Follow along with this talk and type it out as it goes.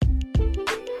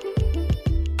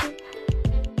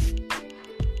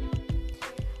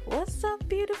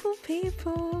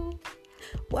People,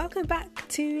 welcome back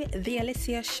to the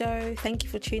Alicia Show. Thank you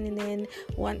for tuning in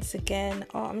once again.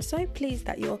 I'm so pleased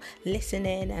that you're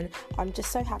listening, and I'm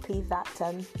just so happy that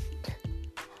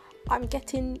I'm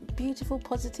getting beautiful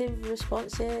positive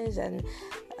responses and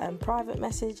private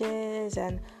messages,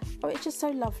 and it's just so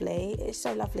lovely. It's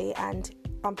so lovely, and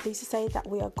I'm pleased to say that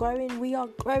we are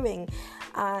growing,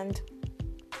 and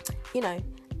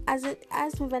as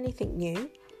with anything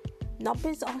new,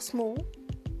 numbers are small,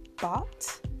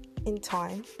 but in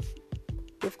time,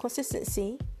 with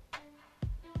consistency,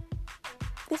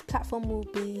 this platform will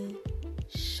be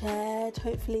shared,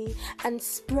 hopefully, and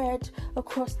spread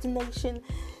across the nation,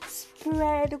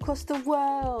 spread across the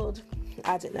world.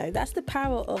 I don't know. That's the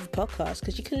power of podcasts,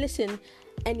 because you can listen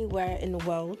anywhere in the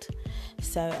world.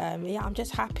 So, I'm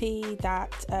just happy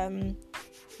that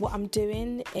what I'm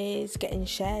doing is getting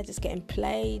shared, it's getting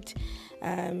played.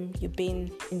 You're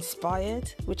being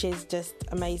inspired, which is just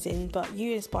amazing. But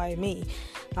you inspire me.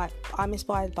 Like, I'm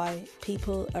inspired by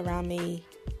people around me,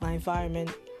 my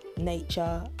environment,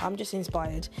 nature. I'm just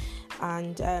inspired,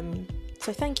 and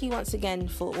so thank you once again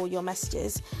for all your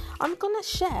messages. I'm gonna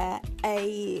share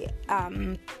a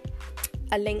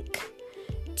link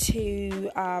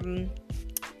to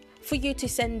for you to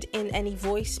send in any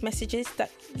voice messages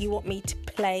that you want me to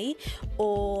play,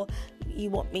 or you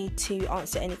want me to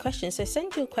answer any questions. So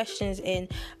send your questions in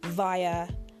via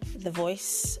the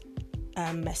voice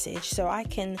message, so I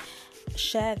can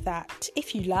share that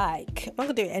if you like. I'm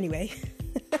gonna do it anyway.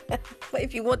 But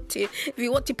if you want to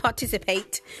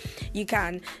participate, you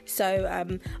can. So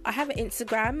I have an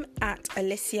Instagram at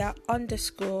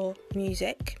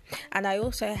Alicia_music, and I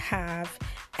also have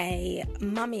a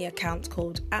mummy account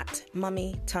called at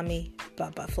Mummy Tummy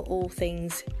Baba for all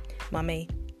things mummy,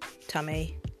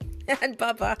 tummy, and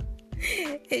Baba.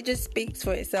 It just speaks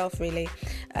for itself, really.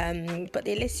 But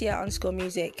the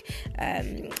Alicia_music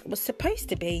was supposed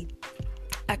to be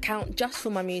an account just for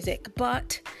my music,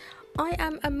 but I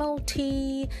am a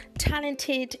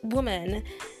multi-talented woman,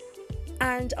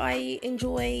 and I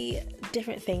enjoy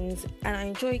different things, and I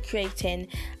enjoy creating,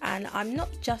 and I'm not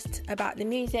just about the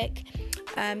music.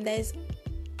 There's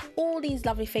all these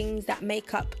lovely things that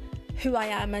make up who I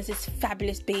am as this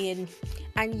fabulous being,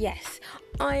 and yes,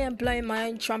 I am blowing my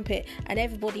own trumpet, and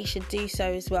everybody should do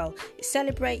so as well.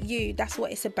 Celebrate you, that's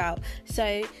what it's about. So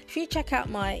if you check out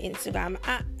my Instagram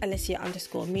at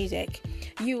Alicia_music,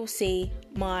 you will see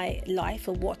my life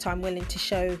and what I'm willing to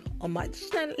show on my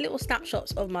little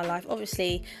snapshots of my life.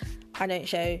 Obviously, I don't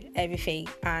show everything,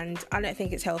 and I don't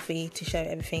think it's healthy to show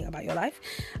everything about your life.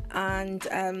 And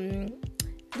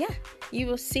you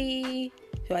will see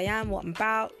who I am, what I'm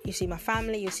about. You see my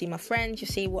family, you'll see my friends, you'll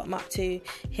see what I'm up to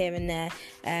here and there.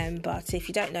 But if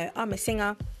you don't know, I'm a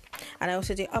singer, and I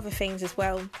also do other things as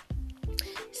well.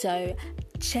 So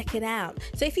check it out.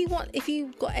 So if you've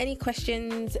got any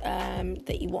questions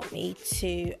that you want me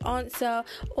to answer,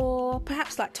 or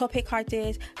perhaps like topic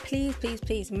ideas,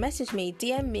 please message me,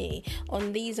 DM me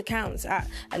on these accounts at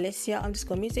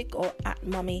Alicia_music or at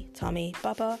Mummy Tummy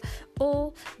Baba,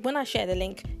 or when I share the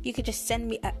link, you could just send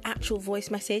me an actual voice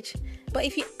message. But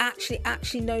if you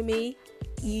actually know me,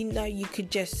 you could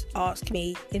just ask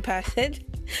me in person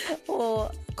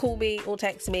or call me or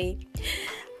text me.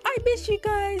 I miss you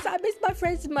guys. I miss my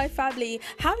friends and my family.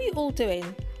 How are you all doing?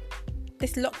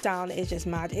 This lockdown is just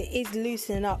mad. It is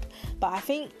loosening up. But I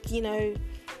think,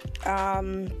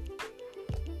 I'm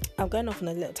going off on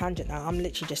a little tangent now. I'm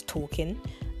literally just talking.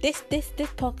 This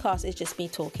podcast is just me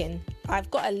talking. I've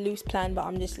got a loose plan, but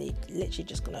I'm just literally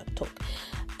just going to talk.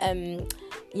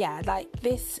 Like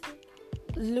this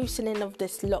loosening of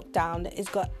this lockdown has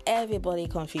got everybody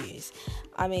confused.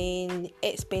 I mean,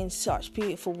 it's been such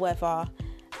beautiful weather,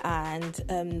 and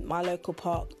my local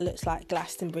park looks like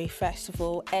Glastonbury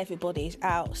Festival. Everybody's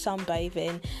out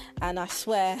sunbathing, and I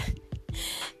swear,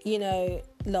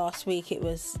 last week it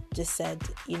was just said,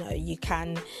 you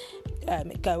can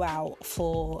go out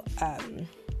for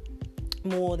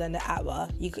more than an hour.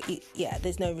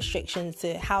 There's no restrictions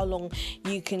to how long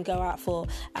you can go out for,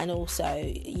 and also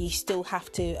you still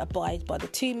have to abide by the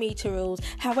 2 meter rules.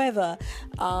 However,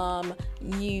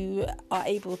 you are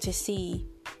able to see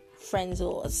friends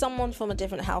or someone from a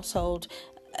different household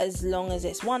as long as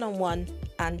it's one-on-one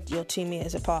and you're 2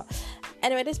 meters apart.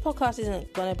 Anyway, this podcast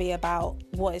isn't going to be about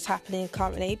what is happening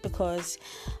currently, because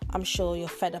I'm sure you're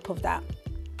fed up of that.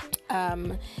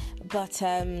 But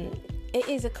it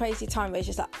is a crazy time where it's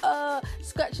just like,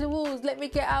 scratch the walls, let me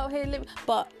get out here.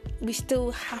 But we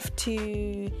still have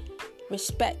to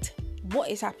respect what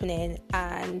is happening,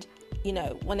 and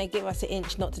when they give us an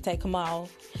inch not to take a mile,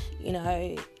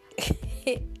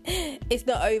 it's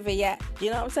not over yet.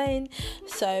 You know what I'm saying?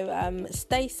 So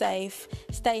stay safe,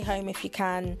 stay home if you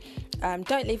can.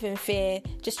 Don't live in fear.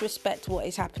 Just respect what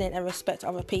is happening and respect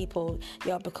other people.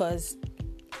 Yeah, because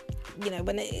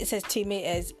when it says 2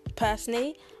 meters,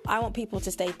 personally, I want people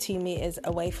to stay 2 meters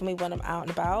away from me when I'm out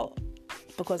and about,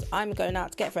 because I'm going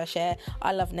out to get fresh air.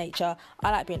 I love nature.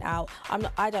 I like being out.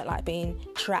 I don't like being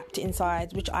trapped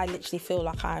inside, which I literally feel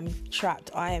like I'm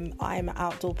trapped. I am an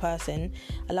outdoor person.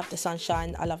 I love the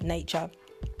sunshine. I love nature.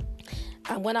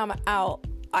 And when I'm out,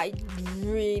 I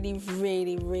really,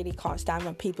 really, really can't stand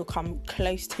when people come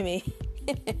close to me.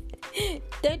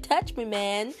 Don't touch me,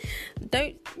 man.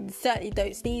 Certainly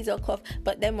don't sneeze or cough.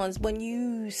 But them ones, when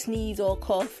you sneeze or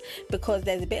cough because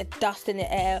there's a bit of dust in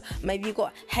the air, maybe you've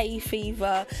got hay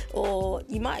fever, or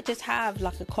you might just have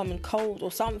like a common cold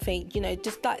or something,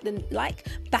 just like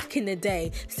back in the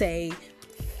day, say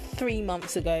 3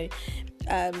 months ago,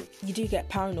 you do get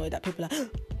paranoid that people are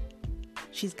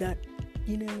she's got,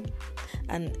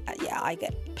 and I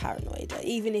get paranoid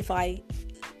even if I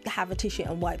have a tissue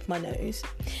and wipe my nose.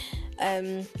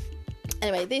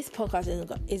 Anyway, this podcast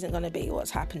isn't going to be what's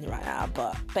happening right now,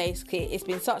 but basically it's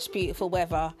been such beautiful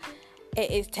weather. It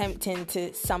is tempting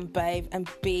to sunbathe and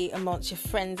be amongst your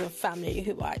friends and family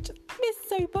who I just miss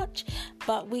so much,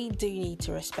 but we do need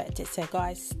to respect it. So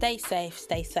guys, stay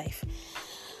safe.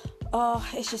 Oh,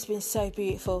 it's just been so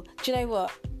beautiful. Do you know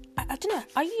what? I don't know,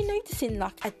 are you noticing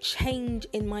like a change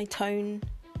in my tone,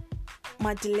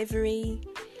 my delivery?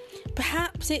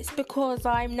 Perhaps it's because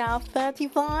I'm now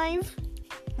 35.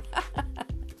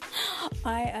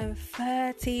 I am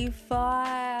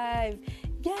 35.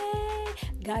 Yay!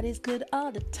 God is good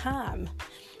all the time.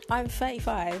 I'm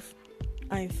 35.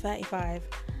 And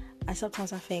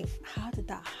sometimes I think, how did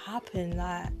that happen?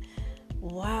 Like,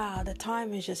 wow, the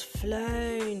time has just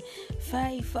flown.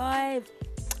 35.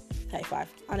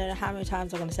 I don't know how many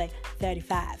times I'm going to say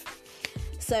 35.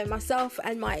 So myself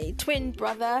and my twin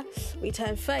brother, we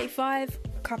turned 35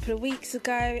 a couple of weeks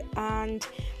ago, and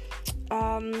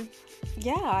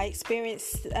I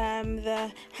experienced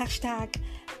the hashtag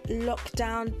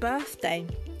lockdown birthday.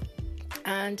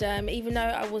 And even though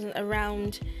I wasn't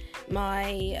around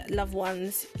my loved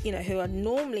ones, who I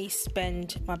normally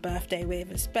spend my birthday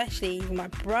with, especially even my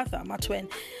brother, my twin,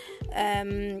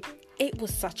 it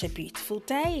was such a beautiful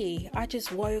day. I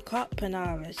just woke up and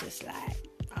I was just like,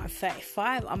 I'm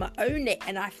 35, I'm gonna own it,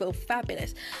 and I feel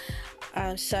fabulous.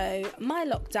 So my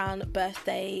lockdown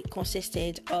birthday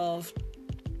consisted of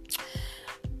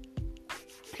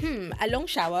a long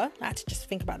shower. I had to just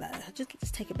think about that.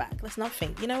 Just take it back. Let's not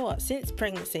think. You know what? Since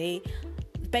pregnancy,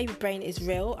 baby brain is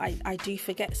real. I do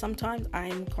forget sometimes.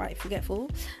 I'm quite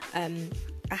forgetful. I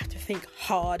have to think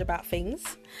hard about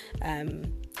things.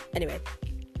 Anyway.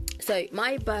 So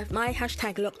my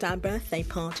hashtag lockdown birthday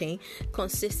party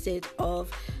consisted of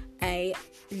a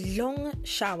long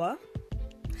shower,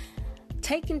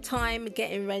 taking time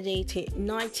getting ready to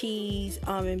 90s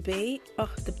R&B. Oh,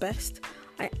 the best.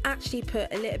 I actually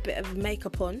put a little bit of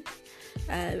makeup on,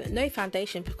 no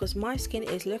foundation, because my skin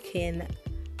is looking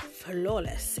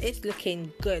flawless. It's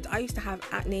looking good. I used to have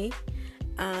acne,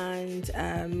 and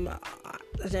I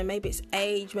don't know, maybe it's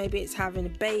age, maybe it's having a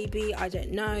baby, I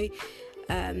don't know.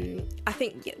 I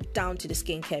think down to the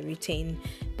skincare routine,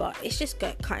 but it's just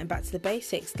cutting back to the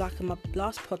basics. Like in my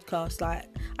last podcast, like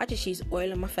I just use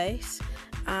oil on my face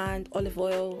and olive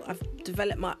oil. I've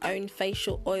developed my own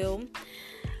facial oil.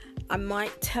 I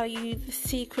might tell you the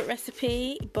secret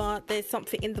recipe, but there's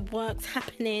something in the works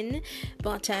happening.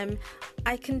 But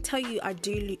I can tell you I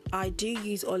do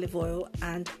use olive oil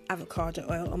and avocado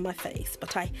oil on my face,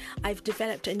 but I've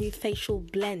developed a new facial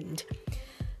blend.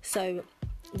 So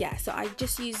I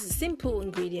just use simple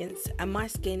ingredients and my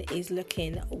skin is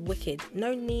looking wicked.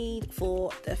 No need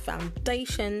for the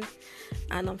foundation.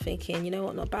 And I'm thinking, you know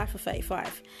what, not bad for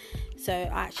 35. So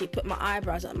I actually put my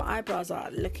eyebrows on. My eyebrows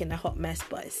are looking a hot mess,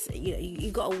 but it's,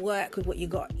 you got to work with what you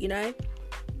got,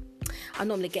 I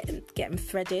normally get them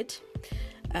threaded.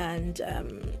 And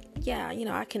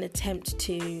I can attempt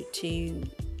to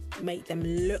make them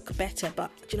look better,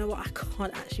 but do you know what, I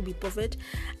can't actually be bothered.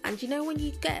 And when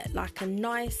you get like a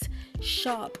nice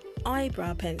sharp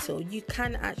eyebrow pencil, you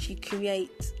can actually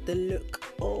create the look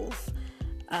of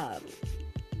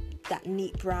that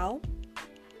neat brow.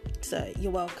 So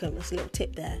you're welcome. That's a little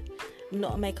tip there. I'm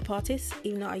not a makeup artist,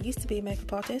 even though I used to be a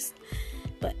makeup artist,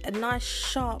 but a nice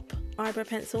sharp eyebrow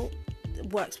pencil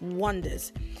works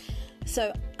wonders.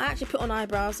 So I actually put on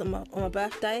eyebrows on my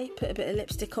birthday, put a bit of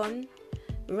lipstick on,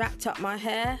 wrapped up my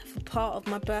hair for part of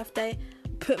my birthday,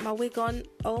 put my wig on.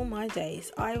 Oh my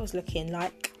days, I was looking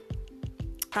like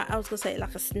I was gonna say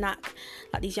like a snack,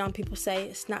 like these young people say,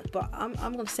 a snack, but I'm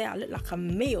gonna say I look like a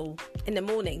meal in the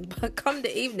morning. But come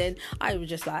the evening, I was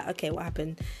just like, okay, what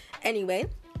happened? Anyway,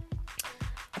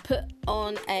 I put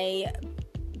on a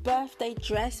birthday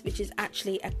dress, which is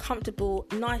actually a comfortable,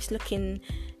 nice looking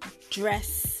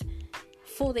dress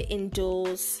for the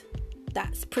indoors.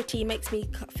 That's pretty, makes me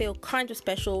feel kind of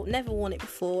special. Never worn it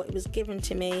before. It was given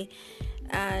to me.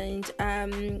 And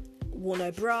wore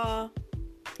no bra,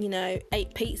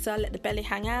 ate pizza, let the belly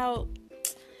hang out.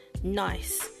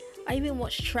 Nice. I even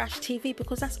watched trash TV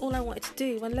because that's all I wanted to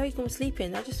do. When Logan was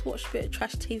sleeping, I just watched a bit of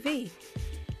trash TV.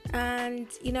 And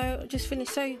just feeling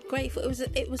so grateful.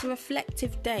 It was a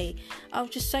reflective day. I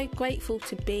was just so grateful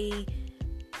to be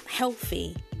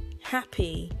healthy,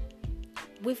 happy,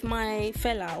 with my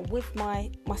fella, with my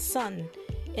son,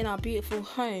 in our beautiful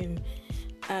home.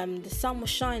 The sun was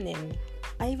shining.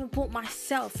 I even bought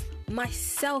myself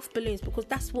balloons because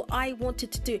that's what I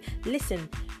wanted to do. Listen,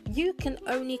 you can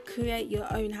only create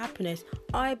your own happiness.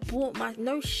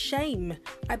 No shame,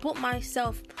 I bought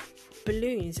myself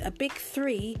balloons, a big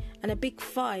 3 and a big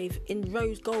 5 in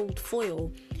rose gold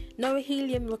foil. No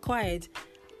helium required.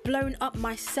 Blown up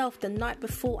myself the night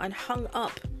before and hung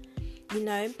up,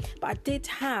 But I did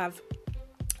have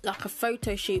like a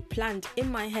photo shoot planned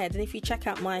in my head, and if you check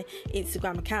out my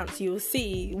Instagram accounts, you'll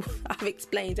see I've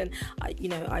explained, and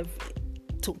I've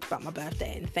talked about my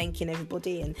birthday and thanking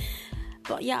everybody,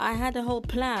 but yeah, I had a whole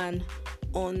plan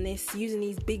on this, using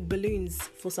these big balloons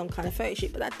for some kind of photo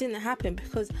shoot, but that didn't happen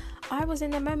because I was in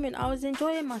the moment. I was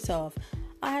enjoying myself.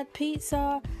 I had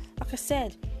pizza. Like I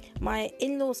said, my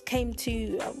in-laws came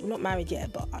to, not married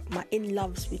yet, but my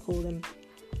in-loves, we call them,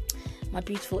 my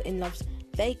beautiful in-loves.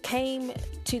 They came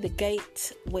to the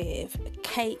gate with a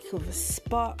cake with a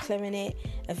sparkler in it,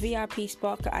 a VIP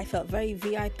sparkler. I felt very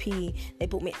VIP. They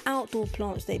bought me outdoor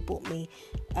plants. They bought me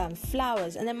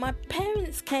flowers. And then my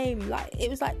parents came, it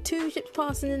was like 2 ships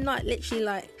passing the night, literally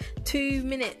like 2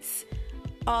 minutes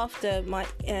after my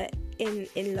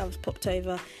in-loves popped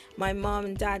over. My mum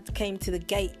and dad came to the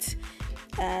gate.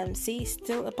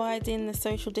 Still abiding the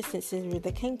social distancing rule.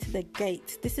 They came to the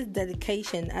gate. This is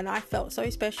dedication, and I felt so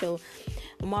special.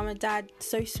 Mum and dad,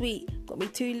 so sweet, got me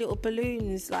 2 little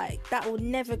balloons. That will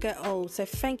never get old. So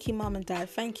thank you, mum and dad.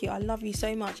 Thank you. I love you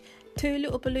so much. 2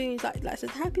 little balloons,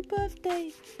 says happy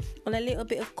birthday on a little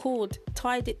bit of cord,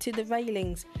 tied it to the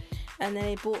railings, and then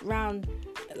they brought round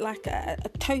a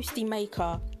toasty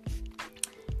maker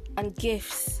and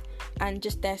gifts, and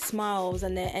just their smiles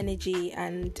and their energy,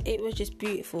 and it was just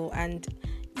beautiful. And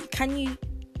can you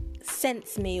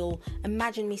sense me or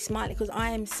imagine me smiling? Because I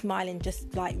am smiling, just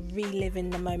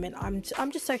reliving the moment. I'm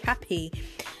just so happy.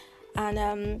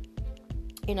 And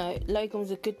Logan was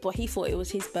a good boy. He thought it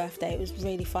was his birthday. It was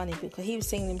really funny because he was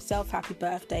singing himself happy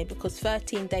birthday, because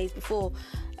 13 days before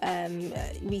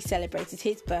we celebrated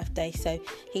his birthday, so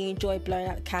he enjoyed blowing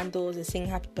out the candles and singing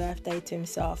happy birthday to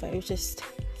himself. It was just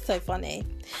so funny.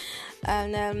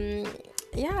 And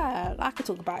I could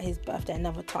talk about his birthday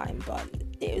another time, but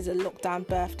it was a lockdown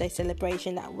birthday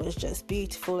celebration that was just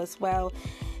beautiful as well.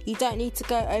 You don't need to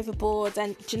go overboard,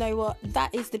 and do you know what?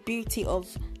 That is the beauty of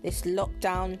this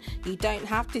lockdown. You don't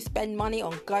have to spend money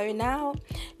on going out.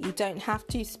 You don't have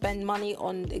to spend money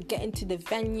on getting to the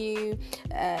venue,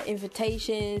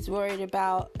 invitations, worried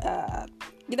about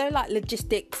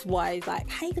logistics wise, how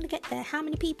are you gonna get there, how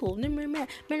many people, and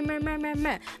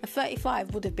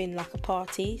 35 would have been like a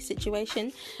party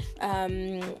situation.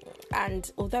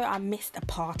 And although I missed a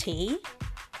party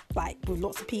with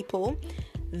lots of people,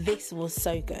 this was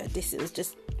so good. This was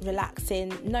just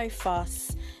relaxing, no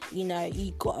fuss.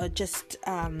 You gotta just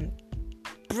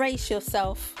brace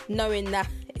yourself, knowing that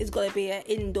it's gotta be an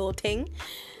indoor thing.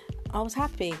 I was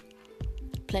happy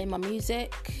playing my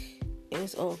music. It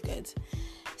was all good.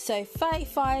 So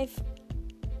 35,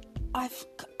 I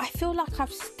feel like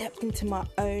I've stepped into my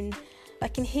own.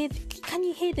 Can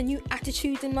you hear the new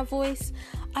attitude in my voice?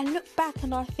 I look back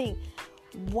and I think,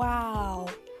 wow,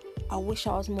 I wish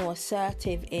I was more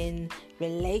assertive in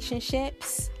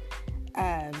relationships,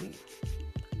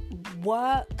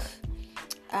 work.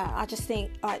 I just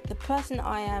think the person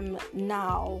I am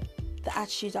now, the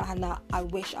attitude I have now, I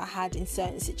wish I had in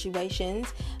certain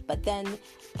situations. But then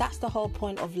that's the whole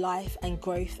point of life and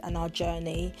growth and our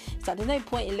journey. So there's no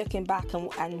point in looking back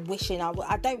and wishing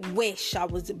I don't wish I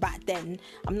was back then.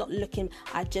 I'm not looking.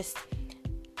 I just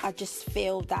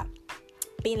feel that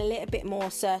being a little bit more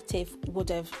assertive would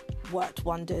have worked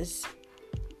wonders.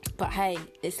 But hey,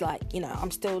 it's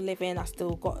I'm still living. I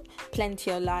still got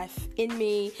plenty of life in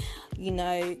me.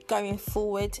 Going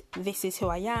forward, this is who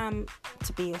I am,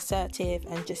 to be assertive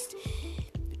and just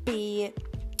be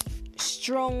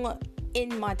strong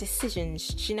in my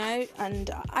decisions, you know. And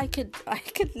I could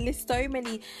list so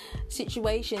many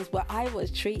situations where I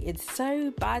was treated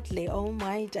so badly all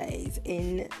my days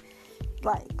in,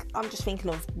 like, I'm just thinking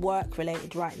of work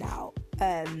related right now,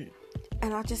 and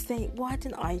I just think, why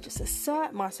didn't I just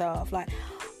assert myself? Like,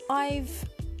 I've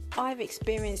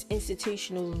experienced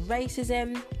institutional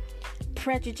racism,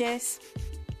 prejudice,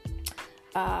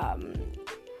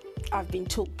 I've been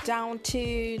talked down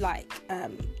to, like,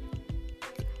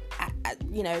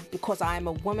 you know, because I'm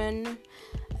a woman.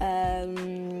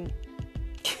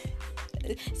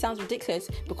 It sounds ridiculous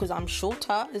because I'm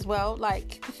shorter as well.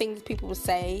 Like, the things people will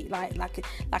say, like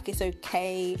it's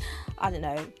okay. I don't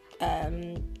know.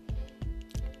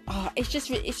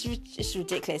 It's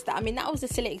ridiculous. I mean, that was a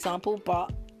silly example,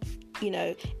 but you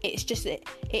know,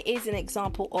 it is an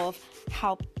example of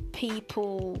how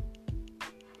people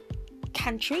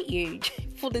can treat you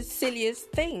for the silliest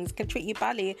things, can treat you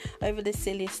badly over the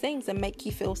silliest things and make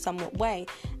you feel somewhat way.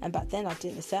 And back then I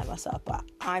didn't assert myself, but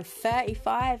I'm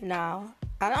 35 now,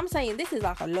 and I'm saying this is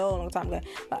like a long time ago.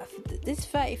 Like, this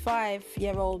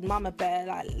 35-year-old mama bear,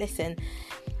 like, listen,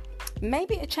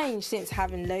 maybe it changed since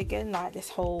having Logan, like this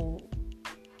whole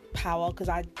power, because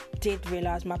I did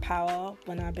realise my power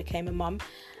when I became a mum.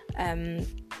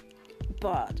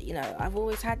 But you know, I've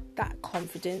always had that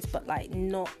confidence, but like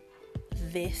not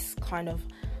this kind of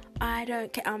I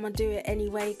don't care, I'm gonna do it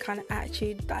anyway kind of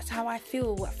attitude. That's how I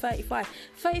feel at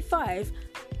 35.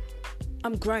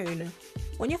 I'm grown.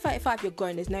 When you're 35, you're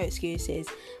grown. There's no excuses.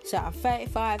 So I'm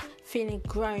 35, feeling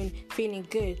grown, feeling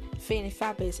good, feeling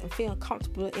fabulous, and feeling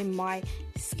comfortable in my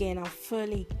skin. I'm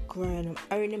fully grown. I'm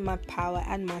owning my power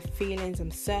and my feelings.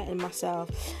 I'm certain myself.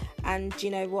 And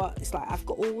you know what? It's like I've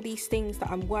got all these things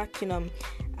that I'm working on,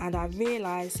 and I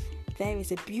realise there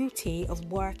is a beauty of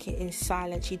working in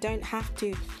silence. You don't have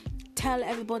to tell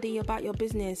everybody about your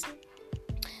business.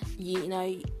 You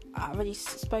know, I already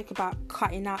spoke about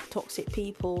cutting out toxic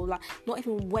people, like not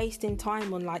even wasting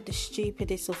time on like the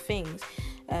stupidest of things,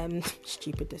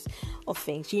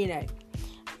 you know,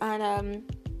 and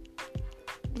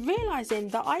realizing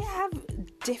that I have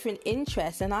different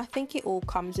interests, and I think it all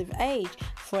comes with age.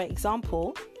 For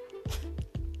example,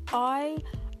 I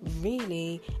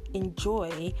really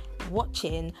enjoy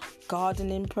watching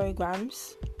gardening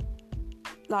programs.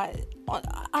 Like,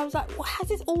 I was like, has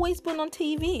this always been on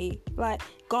TV? Like,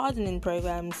 gardening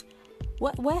programs.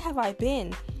 Where have I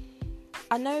been?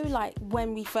 I know, like,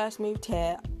 when we first moved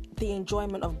here, the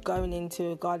enjoyment of going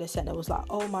into a garden centre was like,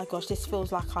 oh my gosh, this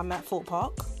feels like I'm at Fort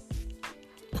Park.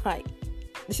 Like,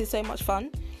 this is so much fun.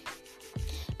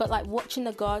 But, like, watching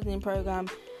the gardening program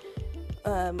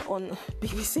on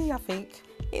BBC, I think,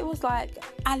 it was like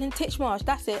Alan Titchmarsh,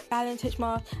 that's it, Alan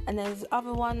Titchmarsh, and there's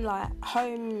other one like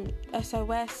Home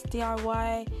SOS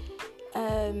DIY,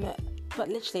 but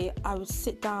literally I would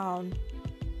sit down,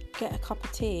 get a cup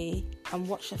of tea and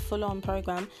watch a full-on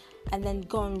program, and then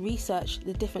go and research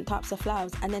the different types of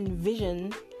flowers, and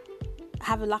then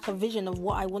have a vision of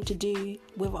what I want to do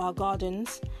with our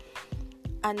gardens.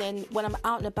 And then when I'm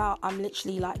out and about, I'm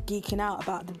literally like geeking out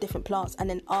about the different plants, and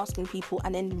then asking people,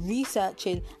 and then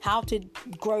researching how to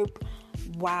grow.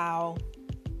 Wow,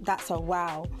 that's a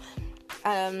wow.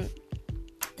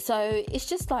 So it's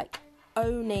just like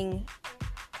owning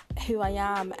who I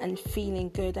am and feeling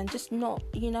good, and just not,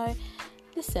 you know,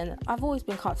 listen, I've always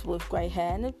been comfortable with grey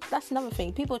hair, and that's another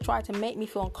thing. People try to make me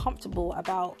feel uncomfortable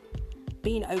about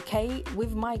being okay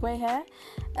with my grey hair,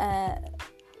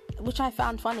 which I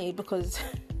found funny, because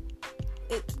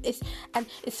it's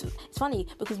funny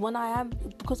because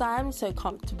because I am so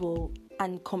comfortable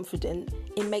and confident,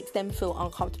 it makes them feel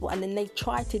uncomfortable, and then they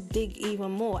try to dig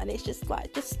even more, and it's just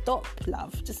like, just stop,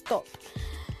 love, just stop.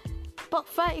 But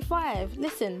 35,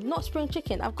 listen, not spring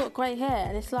chicken, I've got grey hair,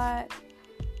 and it's like,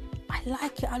 I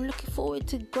like it. I'm looking forward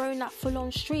to growing that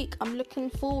full-on streak. I'm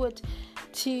looking forward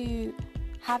to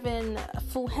having a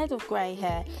full head of grey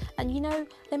hair. And you know,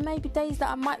 there may be days that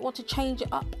I might want to change it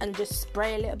up and just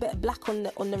spray a little bit of black on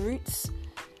the roots,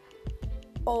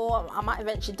 or I might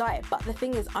eventually dye it. But the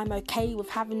thing is, I'm okay with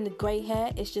having the grey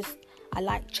hair. It's just I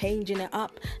like changing it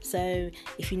up. So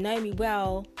if you know me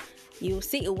well, you'll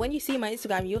see, when you see my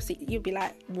Instagram, you'll be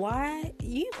like, why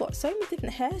you got so many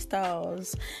different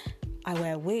hairstyles? I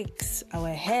wear wigs, I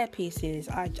wear hair pieces,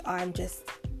 I'm just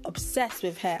obsessed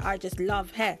with hair. I just love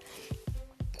hair.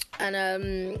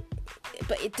 And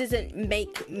but it doesn't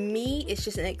make me, it's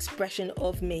just an expression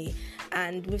of me.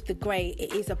 And with the grey,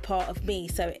 it is a part of me,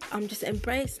 so I'm just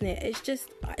embracing it. It's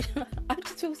just I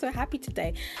just feel so happy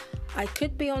today. I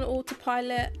could be on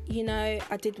autopilot, you know.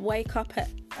 I did wake up at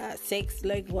at 6.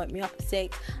 Logan woke me up at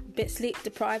 6. A bit sleep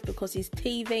deprived because he's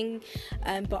teething.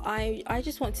 But I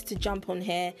just wanted to jump on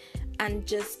here and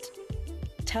just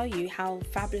tell you how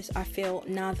fabulous I feel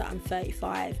now that I'm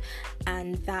 35,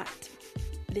 and that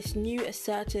this new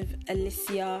assertive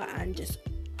Alicia and just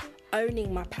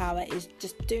owning my power is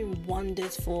just doing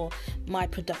wonders for my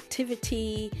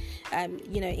productivity,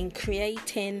 in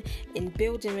creating, in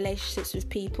building relationships with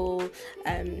people,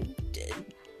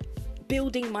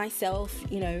 building myself,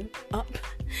 up,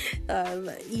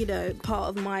 part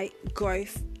of my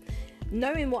growth,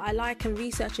 knowing what I like and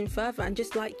researching further, and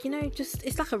just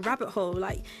it's like a rabbit hole.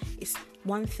 Like, it's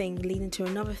one thing leading to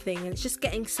another thing, and it's just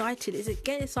getting excited. Is it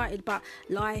getting excited about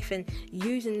life and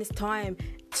using this time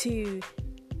to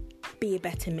be a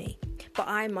better me? But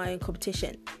I'm my own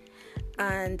competition,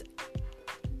 and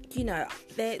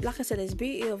like I said, there's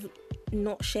beauty of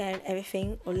not sharing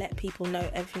everything or let people know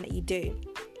everything that you do.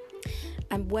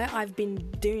 And where I've been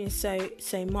doing so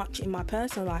much in my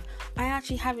personal life, I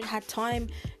actually haven't had time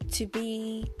to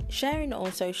be sharing it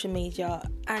on social media.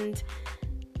 And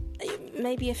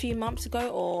maybe a few months ago,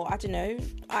 or I don't know,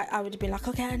 I would have been like,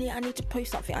 okay, I need to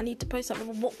post something.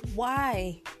 What?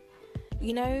 Why?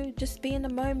 Just be in the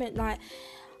moment. Like,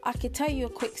 I could tell you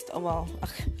it's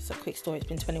a quick story. It's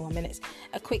been 21 minutes.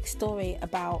 A quick story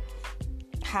about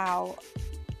how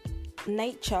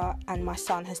nature and my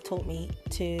son has taught me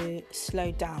to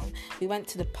slow down. We went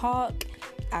to the park,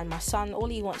 and my son, all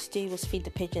he wanted to do was feed the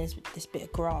pigeons with this bit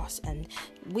of grass, and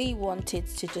we wanted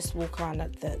to just walk around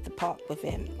the park with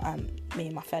him, me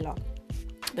and my fella,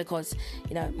 because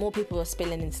more people were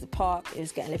spilling into the park. It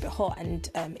was getting a little bit hot,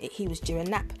 and he was due a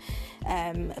nap,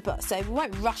 but so we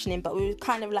weren't rushing him, but we were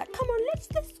kind of like, come on, let's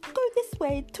go this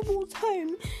way towards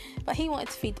home. But he wanted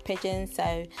to feed the pigeons,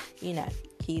 so he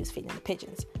was feeding the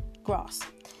pigeons grass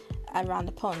around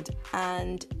the pond.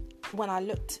 And when I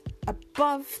looked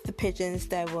above the pigeons,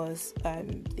 there was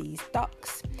these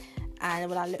ducks, and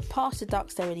when I looked past the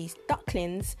ducks, there were these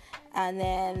ducklings. And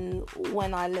then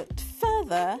when I looked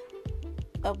further,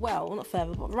 not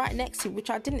further, but right next to, which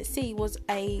I didn't see, was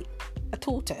a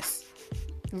tortoise,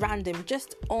 random,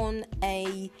 just on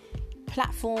a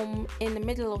platform in the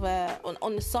middle of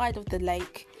on the side of the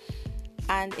lake.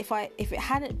 And if it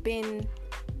hadn't been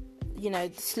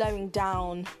slowing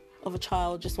down of a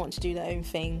child just wanting to do their own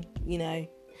thing,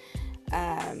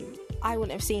 I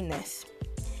wouldn't have seen this.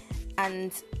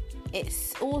 And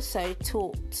it's also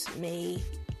taught me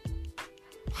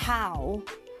how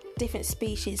different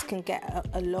species can get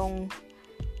along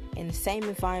in the same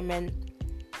environment,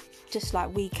 just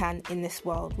like we can in this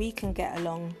world. We can get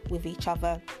along with each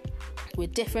other. We're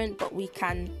different, but we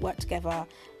can work together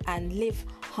and live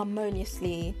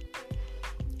harmoniously.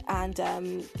 And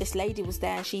this lady was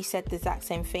there, and she said the exact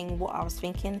same thing. What I was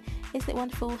thinking, isn't it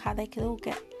wonderful how they can all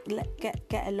get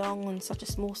along in such a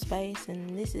small space?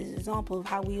 And this is an example of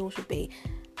how we all should be.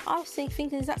 I was thinking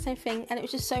the exact same thing, and it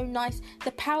was just so nice.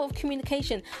 The power of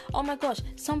communication. Oh my gosh,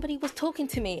 somebody was talking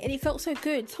to me, and it felt so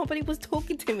good. Somebody was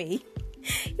talking to me.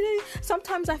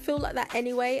 Sometimes I feel like that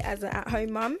anyway as an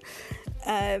at-home mum.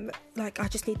 Like, I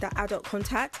just need that adult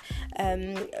contact,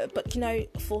 but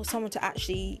for someone to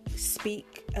actually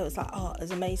speak, it was like, it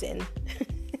was amazing.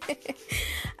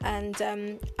 And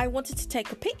I wanted to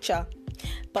take a picture,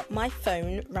 but my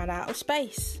phone ran out of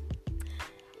space.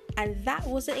 And that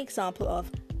was an example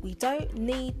of, we don't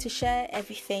need to share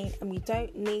everything, and we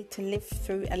don't need to live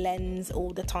through a lens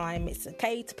all the time. It's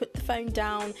okay to put the phone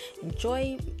down,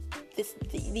 enjoy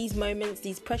these moments,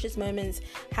 these precious moments,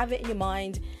 have it in your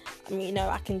mind. I mean,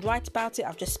 I can write about it.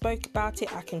 I've just spoke about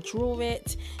it. I can draw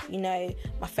it.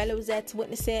 My fellow was there to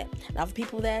witness it, and other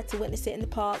people there to witness it in the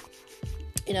park.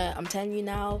 I'm telling you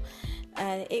now,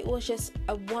 and it was just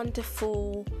a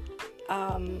wonderful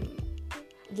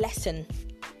lesson.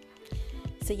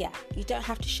 So yeah, you don't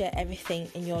have to share everything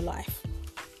in your life,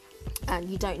 and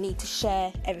you don't need to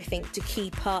share everything to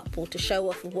keep up or to show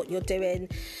off of what you're doing.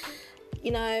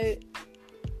 I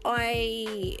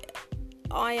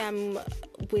am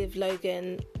with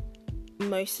Logan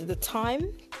most of the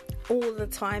time, all the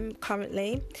time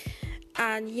currently,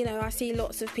 and I see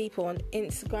lots of people on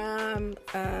Instagram,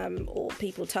 or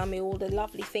people tell me all the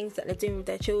lovely things that they're doing with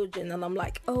their children, and I'm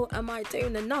like, oh, am I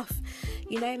doing enough?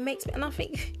 It makes me, and I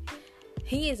think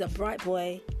he is a bright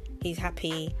boy, he's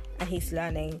happy, and he's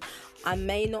learning. I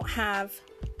may not have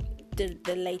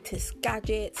the latest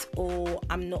gadgets, or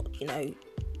I'm not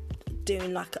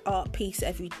doing like an art piece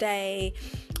every day,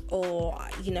 or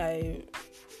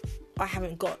I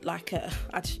haven't got like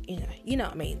you know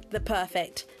what I mean, the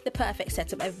perfect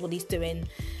setup. Everybody's doing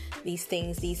these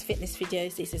things, these fitness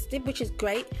videos, which is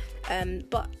great,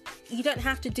 but you don't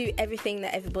have to do everything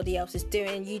that everybody else is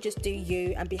doing. You just do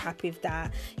you and be happy with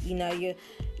that. You know, you're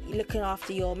looking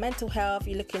after your mental health,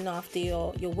 you're looking after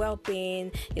your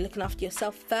well-being, you're looking after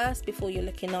yourself first before you're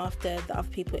looking after the other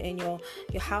people in your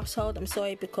household. I'm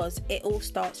sorry, because it all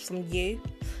starts from you.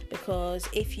 Because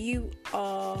if you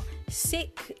are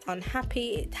sick,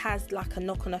 unhappy, it has like a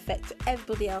knock-on effect to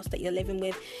everybody else that you're living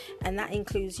with, and that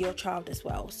includes your child as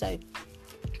well. So,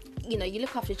 you know, you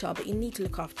look after your child, but you need to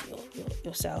look after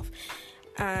yourself.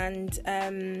 And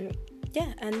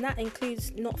and that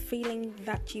includes not feeling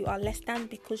that you are less than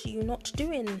because you're not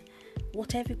doing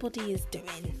what everybody is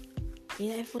doing. You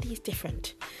know, everybody is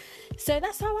different. So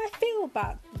that's how I feel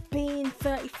about being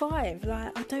 35.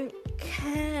 Like, I don't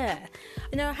care.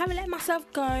 You know, I haven't let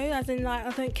myself go, as in, like,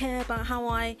 I don't care about how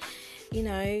I, you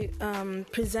know,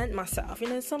 present myself. You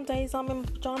know, some days I'm in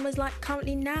pajamas, like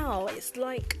currently now. It's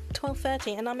like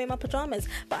 12:30 and I'm in my pajamas.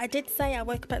 But I did say I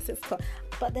woke up at 6 o'clock.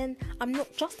 But then I'm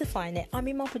not justifying it. I'm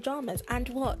in my pajamas. And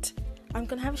what? I'm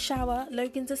going to have a shower,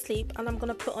 Logan's asleep, and I'm going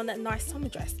to put on a nice summer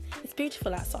dress. It's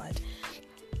beautiful outside.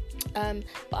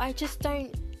 But I just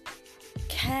don't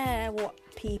care what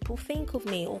people think of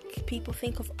me or people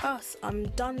think of us. I'm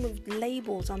done with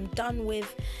labels. I'm done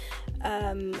with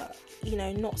you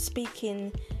know, not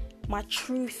speaking my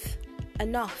truth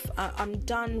enough. I'm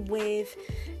done with,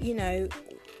 you know,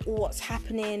 what's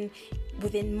happening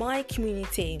within my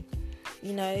community,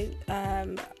 you know,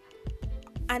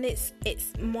 and it's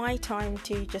my time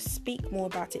to just speak more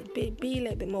about it, be a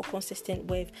little bit more consistent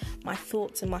with my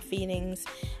thoughts and my feelings,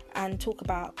 and talk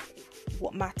about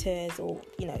what matters, or,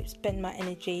 you know, spend my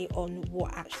energy on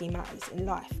what actually matters in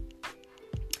life.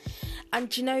 And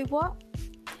do you know what?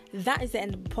 That is the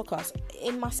end of the podcast.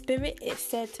 In my spirit, it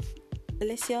said,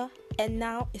 Alicia, and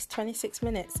now it's 26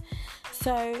 minutes.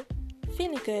 So,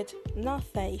 feeling good, now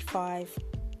 35.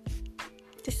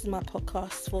 This is my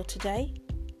podcast for today.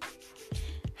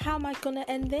 How am I going to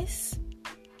end this?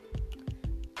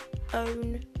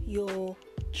 Own your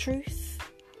truth.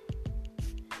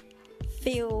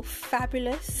 Feel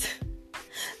fabulous.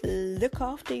 Look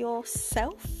after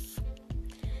yourself.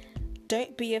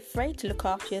 Don't be afraid to look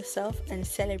after yourself and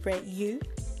celebrate you.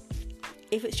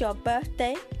 If it's your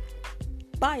birthday,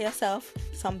 buy yourself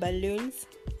some balloons.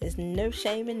 There's no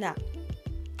shame in that.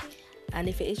 And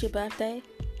if it is your birthday,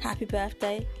 happy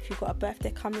birthday. If you've got a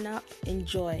birthday coming up,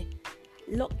 enjoy.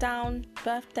 Lockdown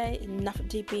birthday, nothing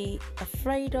to be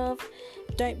afraid of.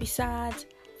 Don't be sad.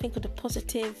 Think of the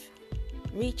positive.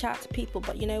 Reach out to people,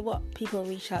 but you know what? People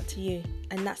reach out to you,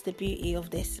 and that's the beauty of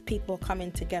this. People are coming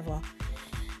together.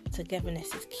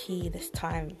 Togetherness is key this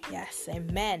time. Yes,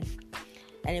 amen.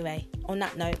 Anyway, on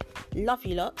that note, love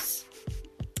you lots,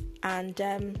 and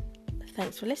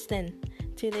thanks for listening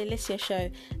to the Alicia Show.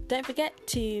 Don't forget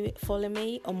to follow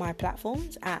me on my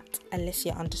platforms at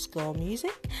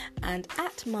Alicia_music and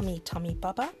at Mummy Tummy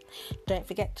Bubba. Don't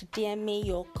forget to DM me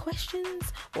your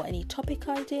questions or any topic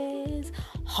ideas.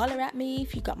 Holler at me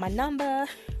if you got my number.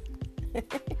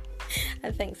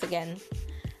 And thanks again.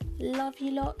 Love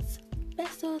you lots.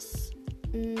 Besos.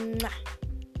 Mwah.